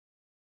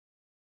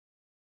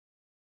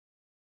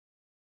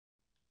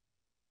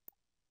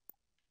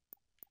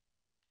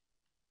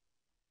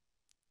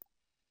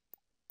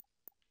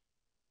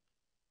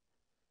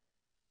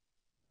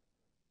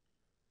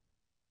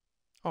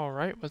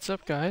Alright, what's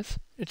up guys?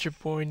 It's your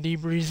boy D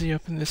Breezy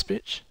up in this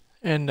bitch.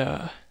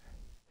 And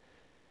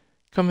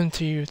coming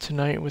to you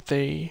tonight with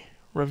a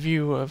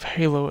review of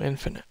Halo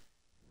Infinite.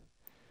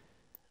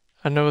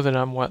 I know that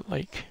I'm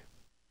like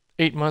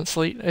 8 months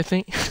late, I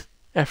think,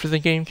 after the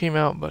game came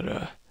out, but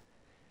I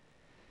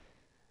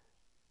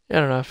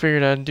don't know, I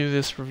figured I'd do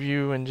this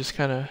review and just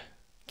kinda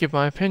give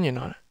my opinion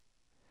on it.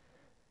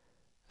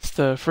 It's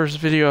the first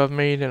video I've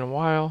made in a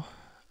while.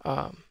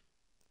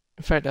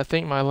 In fact, I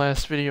think my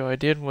last video I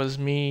did was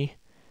me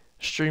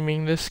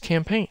streaming this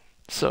campaign.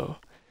 So,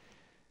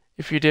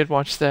 if you did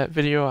watch that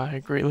video, I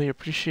greatly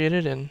appreciate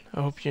it, and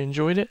I hope you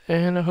enjoyed it,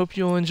 and I hope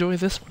you'll enjoy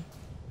this one.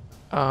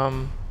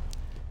 I'm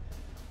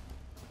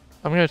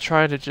gonna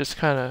try to just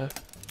kind of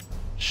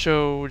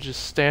show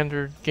just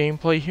standard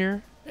gameplay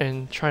here,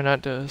 and try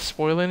not to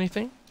spoil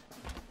anything.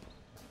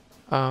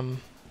 Yeah,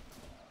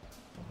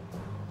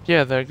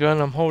 the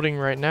gun I'm holding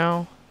right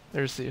now,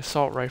 there's the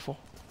assault rifle.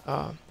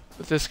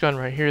 With this gun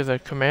right here, the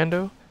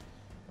Commando,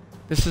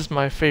 this is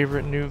my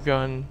favorite new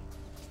gun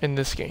in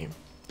this game.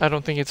 I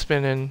don't think it's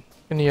been in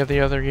any of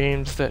the other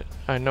games that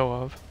I know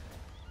of.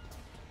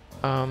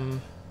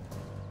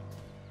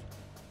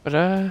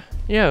 Yeah,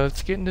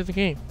 let's get into the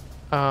game.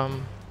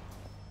 I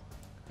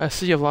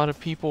see a lot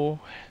of people,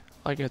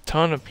 like a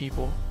ton of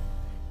people,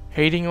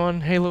 hating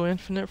on Halo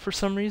Infinite for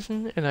some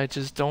reason, and I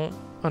just don't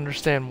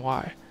understand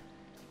why.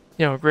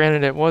 You know,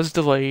 granted it was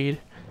delayed,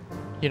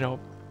 you know,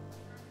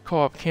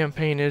 co-op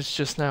campaign is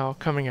just now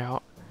coming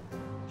out,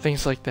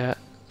 things like that.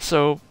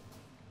 So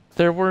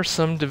there were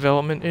some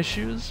development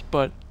issues,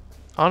 but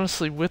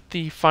honestly with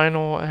the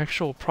final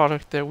actual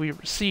product that we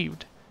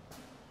received,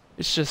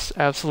 it's just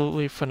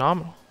absolutely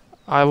phenomenal.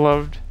 I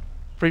loved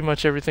pretty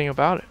much everything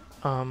about it.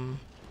 I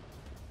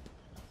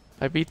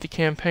beat the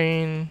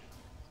campaign,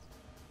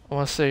 I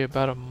want to say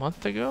about a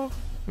month ago,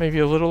 maybe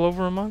a little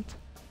over a month.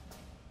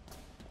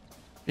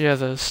 Yeah,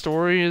 the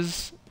story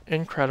is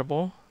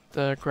incredible.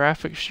 The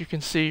graphics you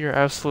can see are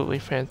absolutely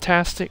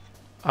fantastic.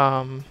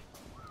 The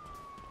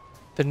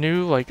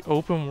new like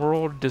open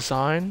world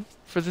design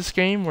for this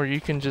game, where you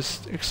can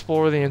just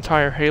explore the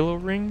entire Halo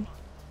ring,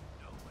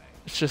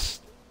 it's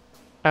just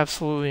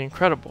absolutely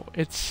incredible.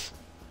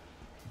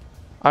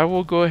 I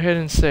will go ahead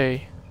and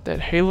say that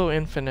Halo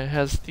Infinite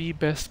has the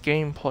best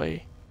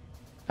gameplay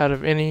out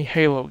of any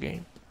Halo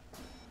game.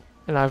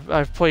 And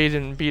I've played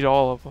and beat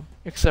all of them,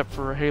 except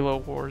for Halo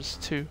Wars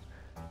 2.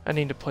 I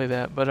need to play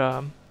that, but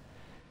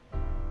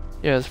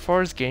yeah, as far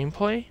as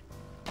gameplay,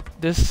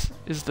 this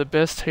is the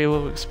best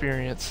Halo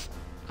experience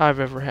I've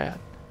ever had.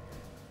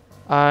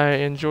 I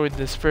enjoyed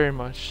this very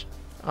much.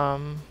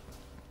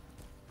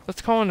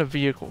 Let's call it a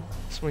vehicle,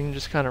 so we can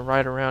just kind of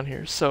ride around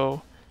here.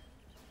 So,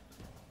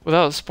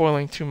 without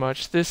spoiling too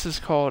much, this is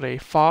called a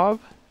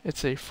FOB.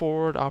 It's a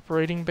forward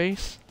operating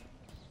base.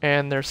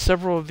 And there's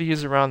several of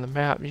these around the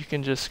map. You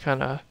can just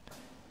kind of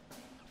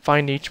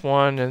find each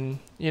one and,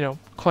 you know,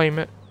 claim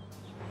it.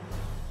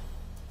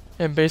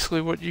 And basically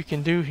what you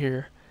can do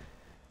here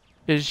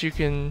is you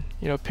can,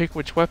 you know, pick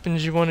which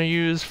weapons you want to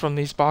use from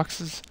these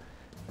boxes.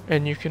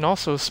 And you can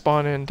also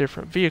spawn in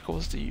different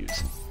vehicles to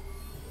use.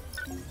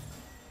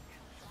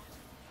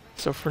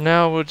 So for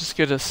now, we'll just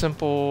get a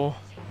simple...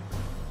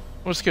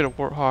 We'll just get a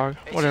Warthog,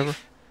 whatever.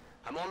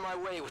 I'm on my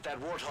way with that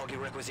Warthog you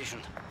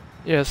requisitioned.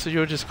 Yeah, so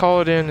you'll just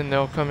call it in and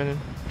they'll come in and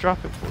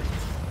drop it for you.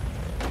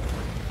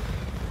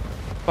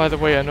 By the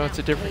way, I know it's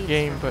a different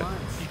game, but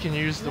you can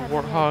use the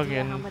Warthog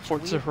in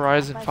Forza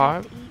Horizon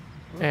 5,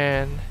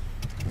 and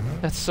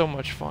that's so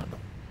much fun.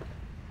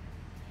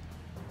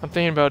 I'm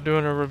thinking about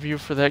doing a review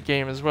for that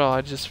game as well.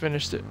 I just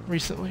finished it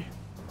recently.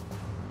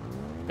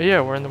 But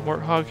yeah, we're in the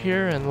Warthog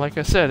here, and like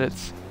I said,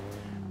 it's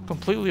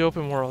completely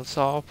open world,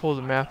 so I'll pull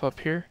the map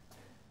up here.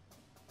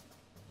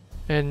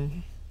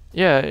 And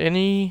yeah,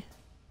 any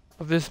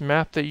of this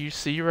map that you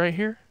see right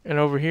here and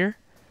over here,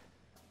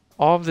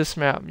 all of this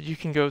map you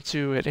can go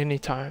to at any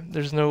time.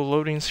 There's no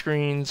loading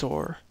screens,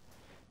 or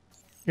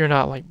you're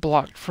not like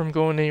blocked from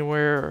going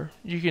anywhere, or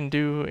you can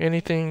do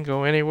anything,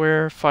 go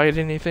anywhere, fight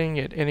anything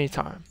at any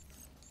time.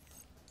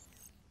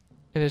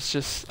 And it's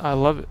just, I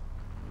love it.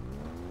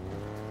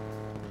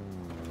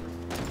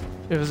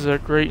 It was a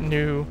great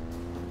new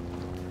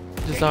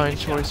design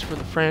choice for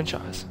the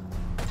franchise.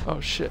 Oh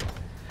shit.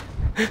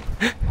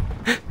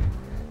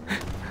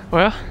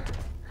 Well,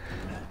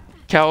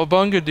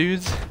 cowabunga,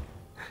 dudes.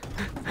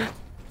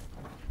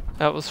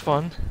 That was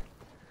fun.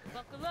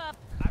 Buckle up.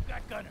 I've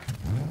got gunner.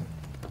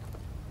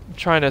 I'm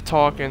trying to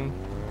talk and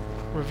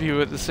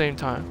review at the same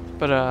time,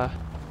 but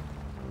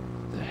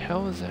the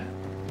hell is that?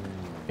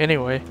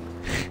 Anyway,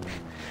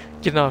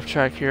 getting off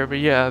track here, but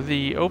yeah,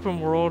 the open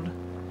world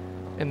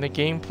and the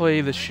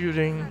gameplay, the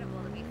shooting,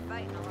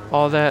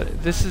 all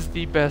that, this is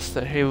the best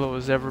that Halo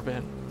has ever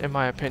been, in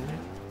my opinion.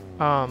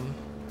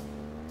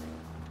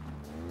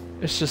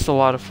 It's just a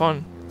lot of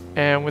fun.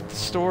 And with the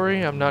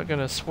story, I'm not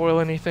gonna spoil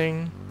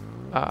anything.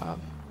 But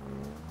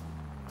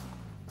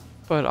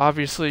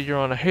obviously you're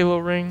on a Halo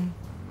ring.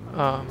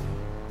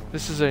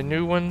 This is a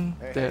new one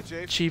that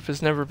Chief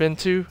has never been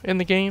to in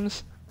the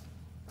games.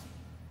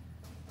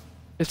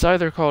 It's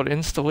either called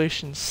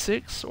Installation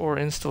 6 or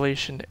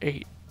Installation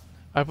 8.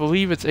 I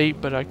believe it's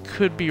 8, but I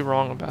could be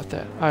wrong about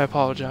that. I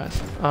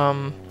apologize.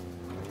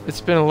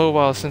 It's been a little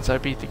while since I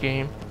beat the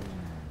game.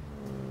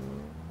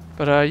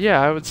 But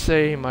yeah, I would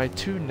say my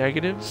two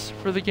negatives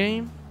for the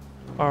game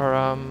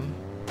are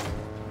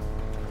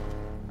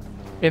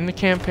in the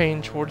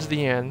campaign towards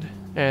the end,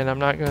 and I'm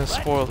not going to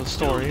spoil the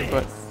story,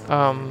 but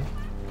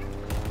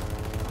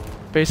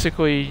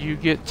basically you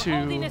get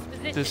to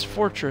this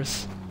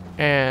fortress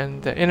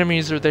and the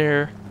enemies are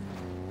there,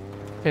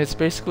 and it's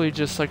basically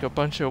just like a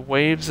bunch of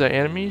waves of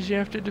enemies you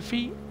have to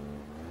defeat,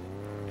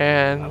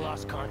 and I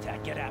lost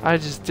contact. Get out. I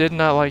just did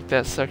not like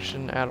that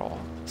section at all.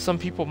 Some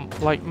people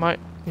like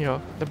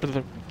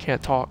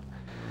can't talk.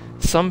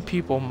 Some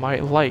people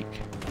might like,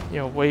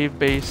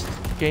 wave-based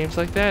games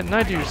like that, and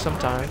I do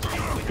sometimes.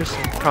 There's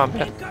some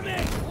combat.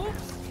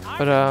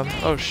 But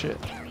oh shit.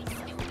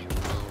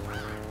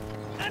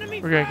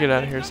 We're gonna get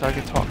out of here so I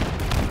can talk.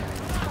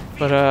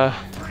 But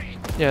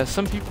yeah,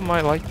 some people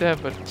might like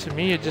that, but to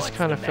me it just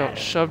kind of felt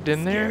shoved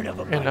in there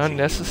and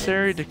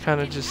unnecessary to kind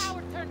of just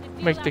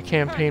make the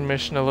campaign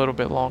mission a little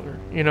bit longer.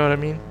 You know what I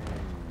mean?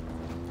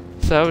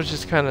 So that was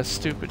just kind of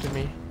stupid to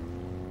me.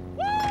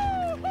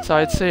 So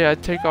I'd say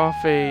I'd take off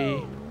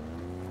a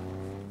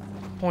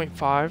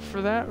 0.5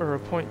 for that, or a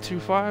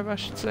 0.25 I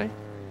should say.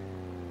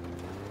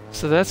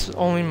 So that's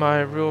only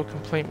my real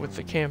complaint with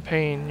the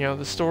campaign.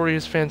 The story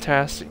is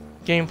fantastic,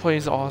 gameplay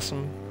is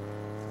awesome.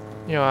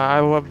 I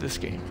love this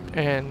game.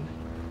 And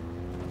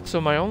so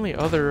my only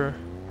other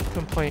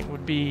complaint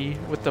would be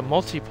with the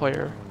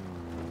multiplayer.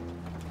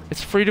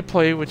 It's free to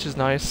play, which is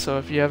nice, so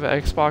if you have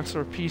an Xbox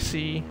or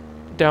PC,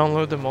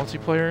 download the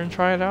multiplayer and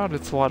try it out.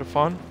 It's a lot of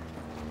fun.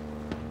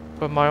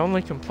 But my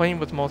only complaint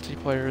with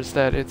multiplayer is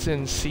that it's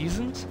in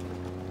seasons.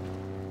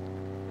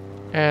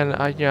 And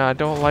I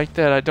don't like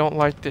that. I don't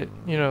like that,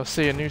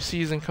 say a new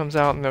season comes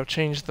out and they'll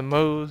change the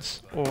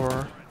modes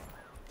or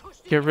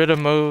get rid of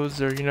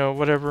modes or,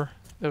 whatever.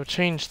 They'll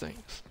change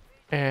things.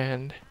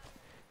 And,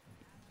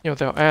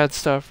 they'll add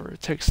stuff or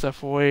take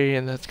stuff away,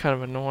 and that's kind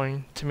of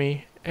annoying to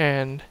me.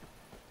 And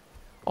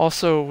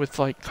also with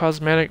like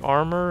cosmetic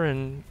armor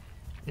and,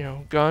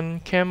 gun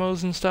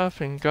camos and stuff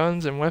and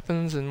guns and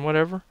weapons and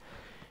whatever,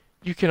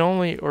 you can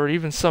only, or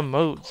even some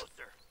modes,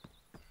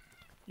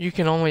 you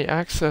can only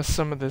access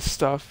some of this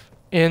stuff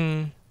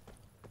in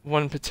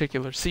one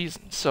particular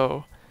season.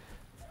 So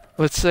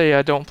let's say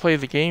I don't play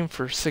the game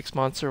for 6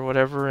 months or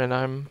whatever, and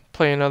I'm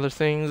playing other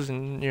things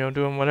and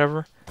doing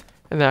whatever,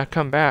 and then I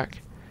come back.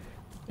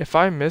 If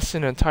I miss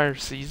an entire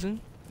season,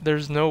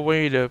 there's no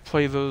way to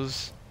play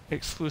those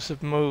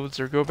exclusive modes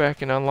or go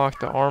back and unlock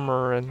the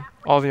armor and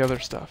all the other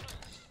stuff.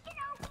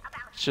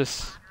 It's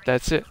just,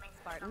 that's it.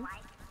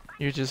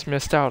 You just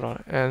missed out on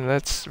it, and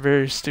that's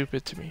very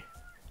stupid to me.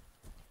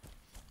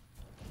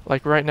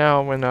 Like right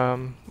now, when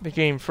the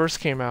game first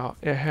came out,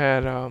 it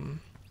had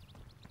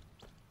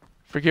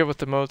forget what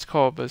the mode's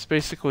called, but it's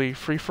basically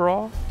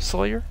free-for-all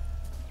Slayer,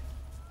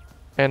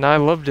 and I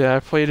loved it. I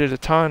played it a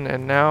ton,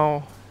 and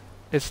now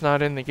it's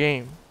not in the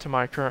game to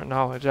my current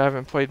knowledge. I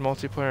haven't played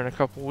multiplayer in a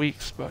couple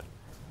weeks, but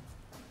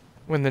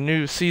when the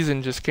new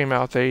season just came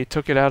out, they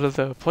took it out of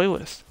the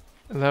playlist,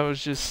 and that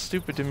was just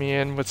stupid to me.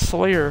 And with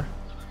Slayer,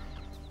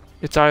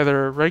 it's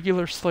either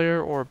regular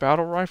Slayer or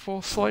battle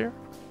rifle Slayer.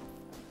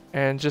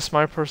 And just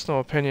my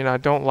personal opinion, I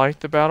don't like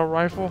the battle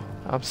rifle.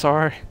 I'm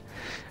sorry.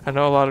 I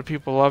know a lot of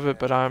people love it,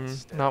 but I'm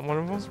not one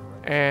of them.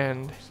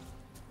 And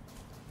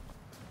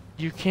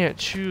you can't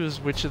choose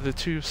which of the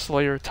two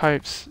Slayer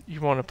types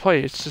you want to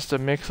play. It's just a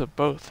mix of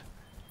both.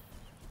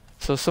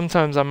 So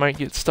sometimes I might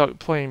get stuck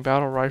playing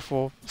battle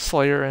rifle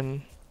Slayer,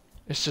 and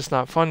it's just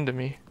not fun to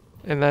me.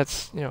 And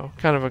that's,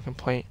 kind of a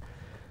complaint.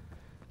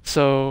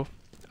 So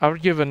I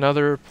would give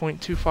another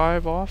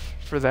 0.25 off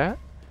for that.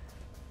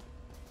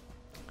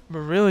 But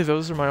really,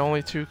 those are my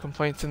only two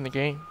complaints in the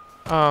game.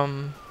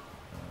 Well,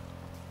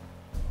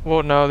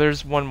 no,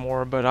 there's one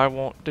more, but I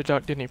won't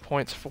deduct any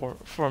points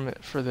from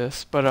it for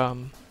this. But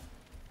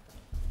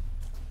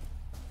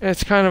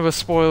it's kind of a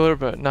spoiler,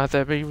 but not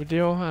that big of a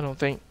deal. I don't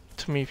think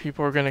too many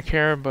people are gonna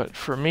care. But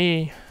for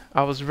me,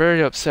 I was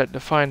very upset to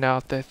find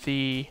out that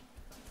the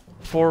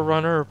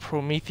Forerunner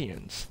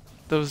Prometheans,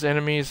 those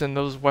enemies and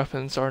those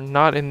weapons, are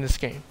not in this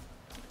game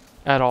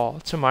at all,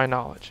 to my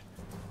knowledge.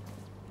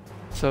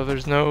 So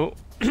there's no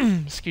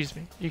excuse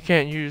me, you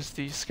can't use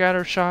the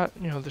scatter shot,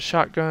 the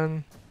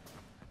shotgun.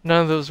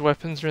 None of those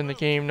weapons are in the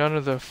game. None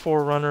of the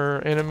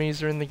Forerunner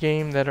enemies are in the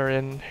game that are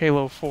in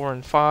Halo 4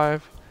 and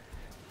 5.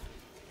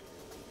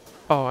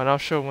 Oh, and I'll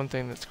show one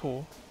thing that's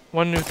cool.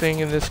 One new thing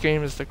in this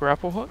game is the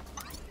grapple hook.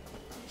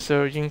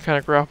 So you can kind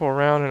of grapple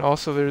around, and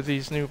also there are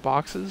these new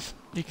boxes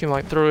you can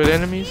like throw at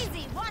enemies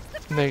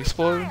and they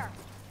explode.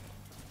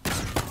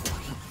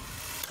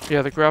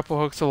 Yeah, the grapple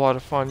hook's a lot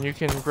of fun. You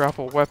can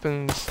grapple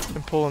weapons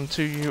and pull them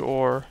to you,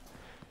 or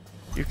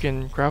you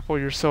can grapple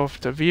yourself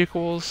to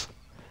vehicles.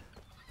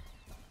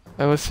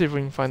 Now let's see if we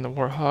can find the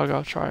Warthog.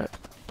 I'll try it.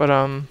 But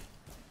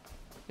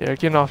yeah,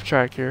 getting off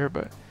track here,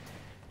 but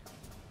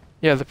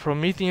yeah, the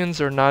Prometheans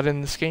are not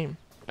in this game.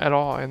 at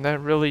all, and that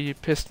really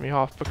pissed me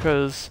off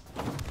because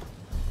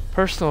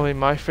personally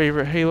my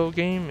favorite Halo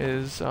game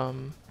is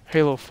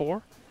Halo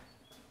 4,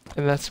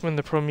 and that's when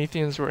the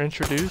Prometheans were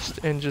introduced,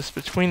 and just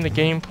between the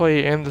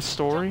gameplay and the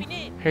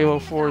story, Halo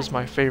 4 is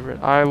my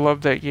favorite. I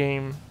love that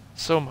game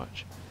so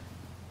much.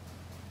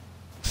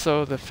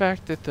 So the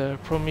fact that the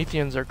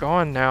Prometheans are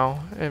gone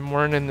now and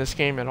weren't in this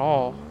game at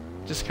all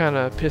just kind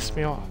of pissed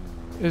me off.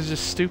 It was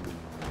just stupid.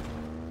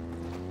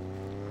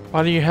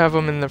 Why do you have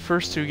them in the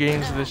first 2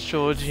 games of this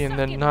trilogy and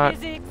then not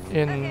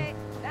in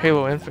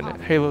Halo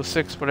Infinite, Halo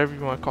 6, whatever you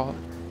want to call it?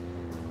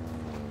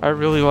 I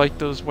really like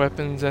those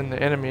weapons and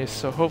the enemies,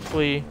 so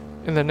hopefully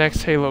in the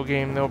next Halo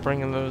game they'll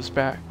bring those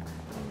back.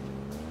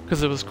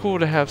 Because it was cool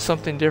to have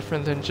something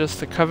different than just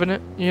the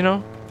Covenant, you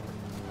know?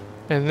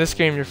 In this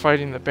game you're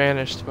fighting the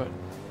Banished, but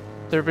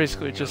they're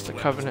basically just the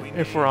Covenant,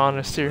 if we're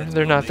honest here.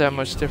 They're not that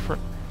much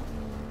different.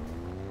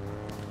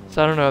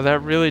 So I don't know,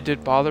 that really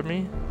did bother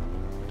me.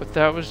 But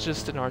that was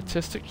just an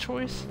artistic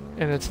choice,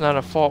 and it's not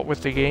a fault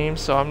with the game,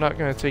 so I'm not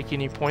going to take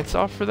any points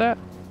off for that.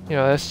 You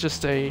know, that's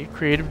just a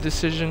creative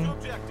decision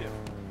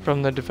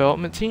from the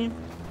development team.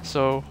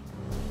 So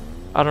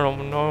I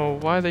don't know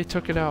why they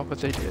took it out, but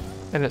they did,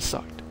 and it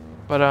sucked.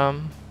 But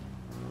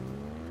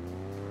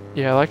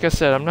yeah, like I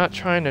said, I'm not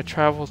trying to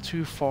travel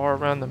too far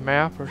around the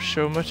map or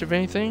show much of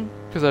anything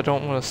because I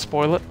don't want to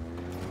spoil it.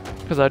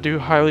 Because I do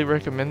highly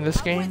recommend this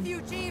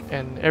game,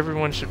 and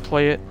everyone should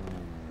play it.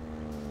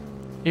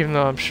 Even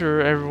though I'm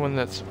sure everyone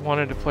that's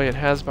wanted to play it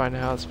has by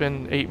now. It's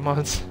been 8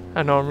 months.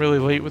 I know I'm really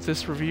late with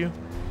this review,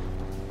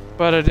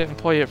 but I didn't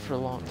play it for a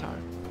long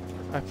time.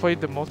 I played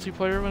the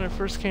multiplayer when it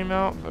first came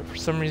out, but for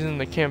some reason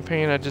the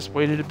campaign I just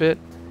waited a bit.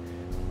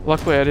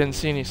 Luckily I didn't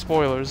see any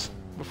spoilers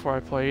before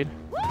I played.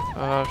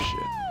 Oh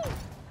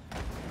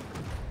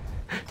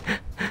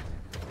shit.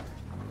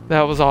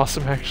 That was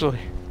awesome actually.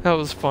 That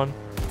was fun.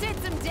 Did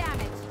some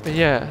damage. But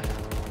yeah,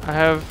 I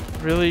have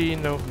really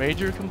no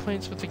major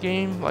complaints with the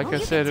game. Like I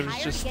said, it was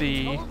just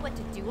the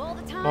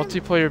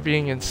multiplayer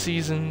being in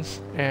seasons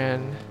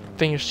and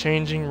things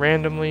changing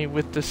randomly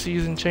with the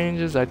season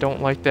changes. I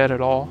don't like that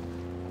at all.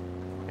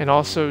 And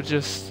also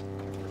just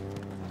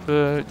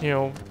the, you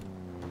know,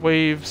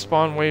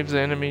 spawn waves of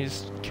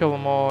enemies, kill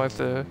them all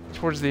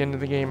towards the end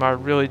of the game, I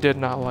really did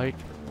not like.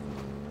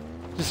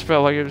 Just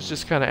felt like it was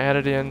just kind of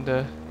added in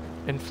to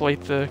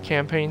inflate the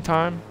campaign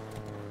time.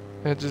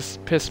 And it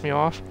just pissed me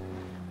off.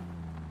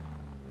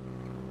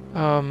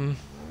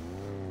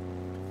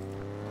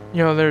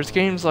 You know, there's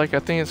games like, I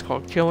think it's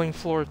called Killing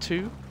Floor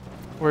 2,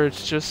 where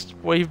it's just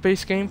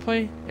wave-based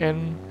gameplay,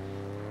 and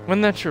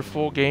when that's your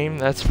full game,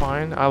 that's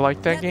fine. I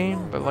like that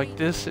game, but like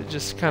this, it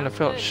just kind of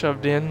felt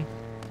shoved in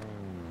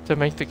to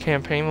make the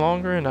campaign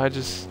longer, and I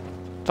just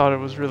thought it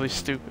was really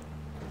stupid.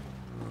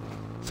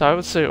 So I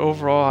would say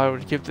overall, I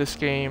would give this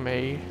game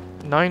a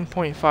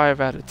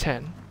 9.5 out of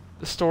 10.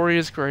 The story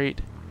is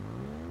great.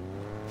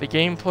 The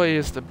gameplay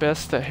is the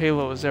best that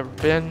Halo has ever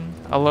been.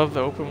 I love the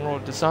open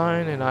world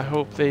design, and I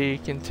hope they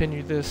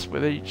continue this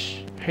with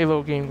each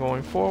Halo game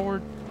going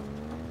forward.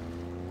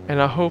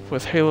 And I hope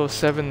with Halo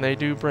 7 they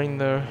do bring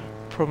the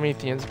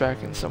Prometheans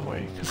back in some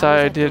way, because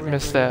I did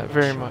miss that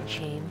very much.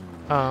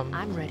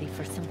 I'm ready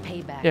for some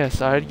payback.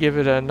 Yes, I'd give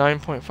it a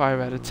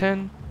 9.5 out of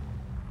 10.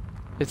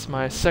 It's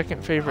my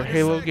second favorite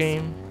Halo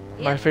game.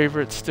 My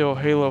favorite's still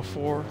Halo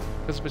 4,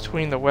 because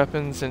between the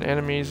weapons and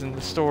enemies and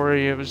the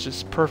story, it was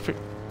just perfect.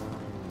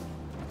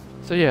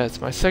 So yeah,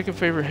 it's my second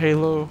favorite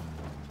Halo,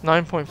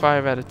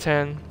 9.5 out of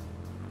 10,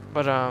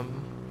 but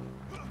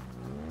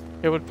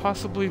it would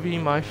possibly be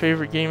my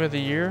favorite game of the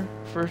year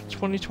for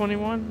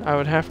 2021. I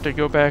would have to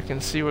go back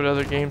and see what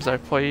other games I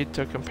played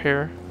to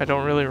compare. I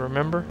don't really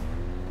remember.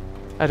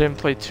 I didn't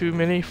play too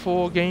many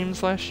full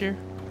games last year,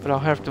 but I'll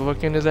have to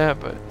look into that.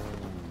 But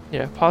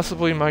yeah,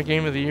 possibly my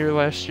game of the year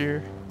last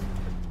year.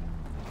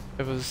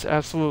 It was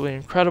absolutely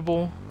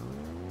incredible.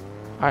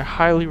 I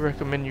highly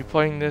recommend you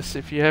playing this.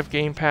 If you have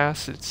Game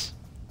Pass, it's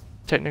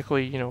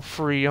technically, you know,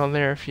 free on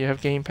there if you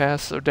have Game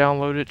Pass, so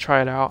download it,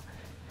 try it out.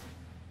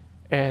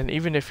 And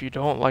even if you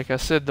don't, like I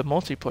said, the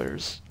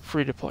multiplayer's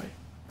free to play.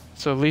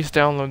 So at least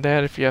download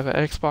that if you have an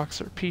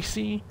Xbox or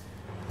PC.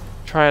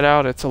 Try it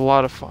out, it's a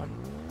lot of fun.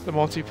 The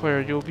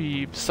multiplayer, you'll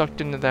be sucked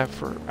into that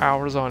for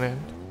hours on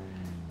end.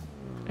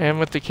 And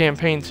with the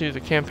campaign too, the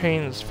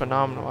campaign is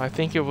phenomenal. I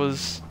think it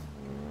was,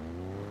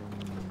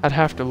 I'd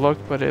have to look,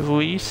 but at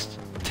least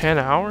 10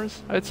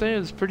 hours, I'd say.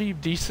 It's pretty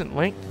decent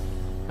length,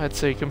 I'd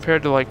say,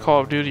 compared to like Call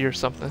of Duty or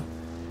something.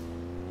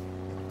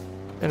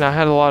 And I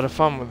had a lot of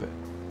fun with it.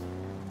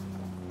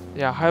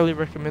 Yeah, I highly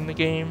recommend the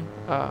game.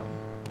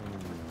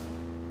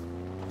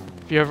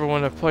 If you ever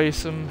want to play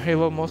some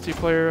Halo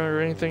multiplayer or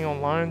anything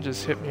online,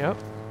 just hit me up,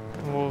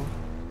 and we'll,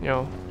 you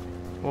know,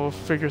 we'll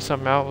figure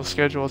something out. We'll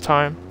schedule a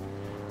time.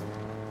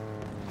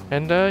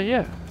 And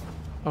yeah,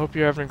 I hope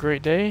you're having a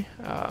great day.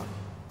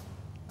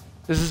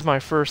 This is my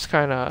first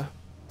kind of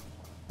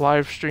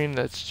live stream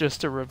that's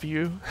just a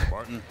review.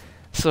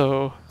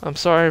 So I'm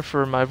sorry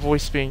for my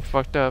voice being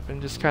fucked up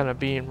and just kind of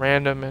being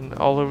random and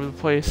all over the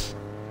place.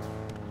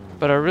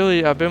 But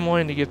I've been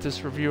wanting to get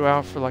this review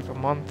out for like a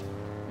month,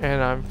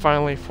 and I'm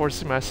finally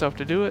forcing myself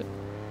to do it.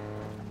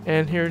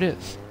 And here it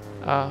is.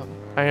 I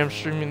am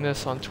streaming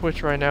this on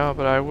Twitch right now,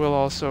 but I will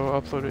also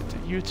upload it to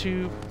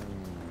YouTube.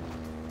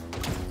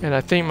 And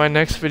I think my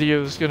next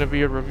video is going to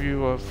be a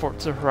review of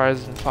Forza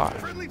Horizon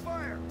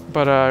 5.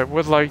 But I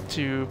would like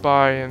to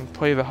buy and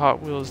play the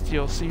Hot Wheels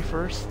DLC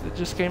first that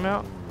just came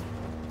out.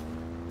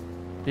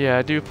 Yeah,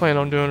 I do plan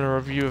on doing a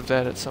review of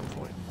that at some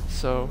point.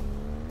 So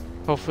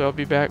hopefully I'll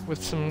be back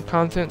with some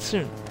content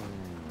soon.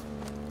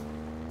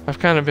 I've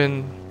kind of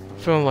been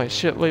feeling like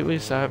shit lately,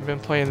 so I haven't been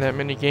playing that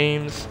many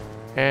games,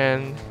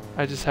 and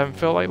I just haven't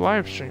felt like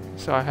live streaming,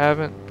 so I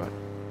haven't, but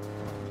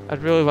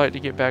I'd really like to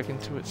get back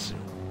into it soon.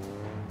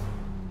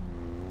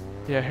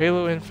 Yeah,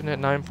 Halo Infinite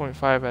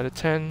 9.5 out of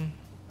 10.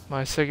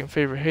 My second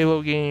favorite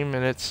Halo game,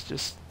 and it's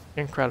just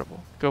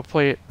incredible. Go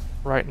play it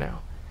right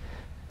now.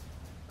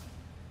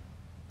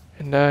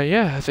 And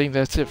yeah, I think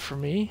that's it for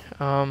me.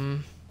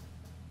 I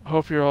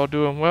hope you're all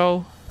doing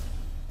well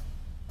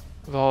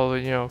with all the,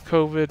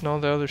 COVID and all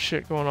the other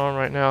shit going on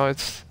right now.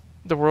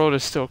 The world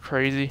is still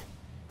crazy,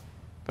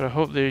 but I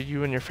hope that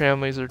you and your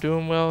families are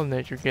doing well and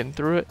that you're getting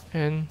through it,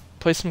 and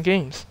play some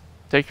games.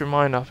 Take your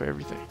mind off of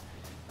everything.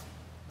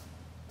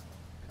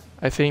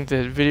 I think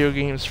that video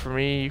games for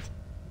me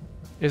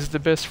is the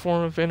best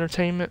form of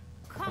entertainment.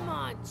 Come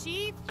on,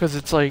 Chief. Because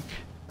it's like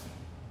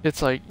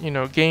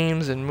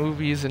games and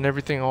movies and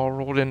everything all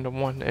rolled into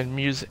one, and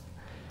music.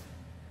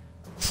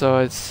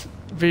 So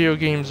video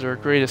games are a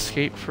great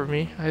escape for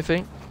me, I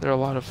think. They're a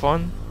lot of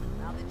fun.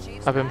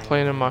 I've been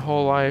playing them my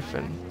whole life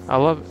and I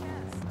love it.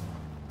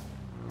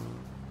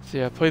 So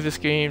yeah, play this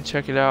game,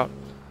 check it out.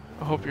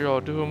 I hope you're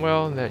all doing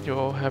well and that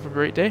you'll have a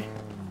great day.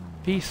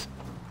 Peace.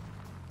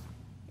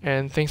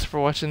 And thanks for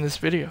watching this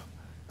video.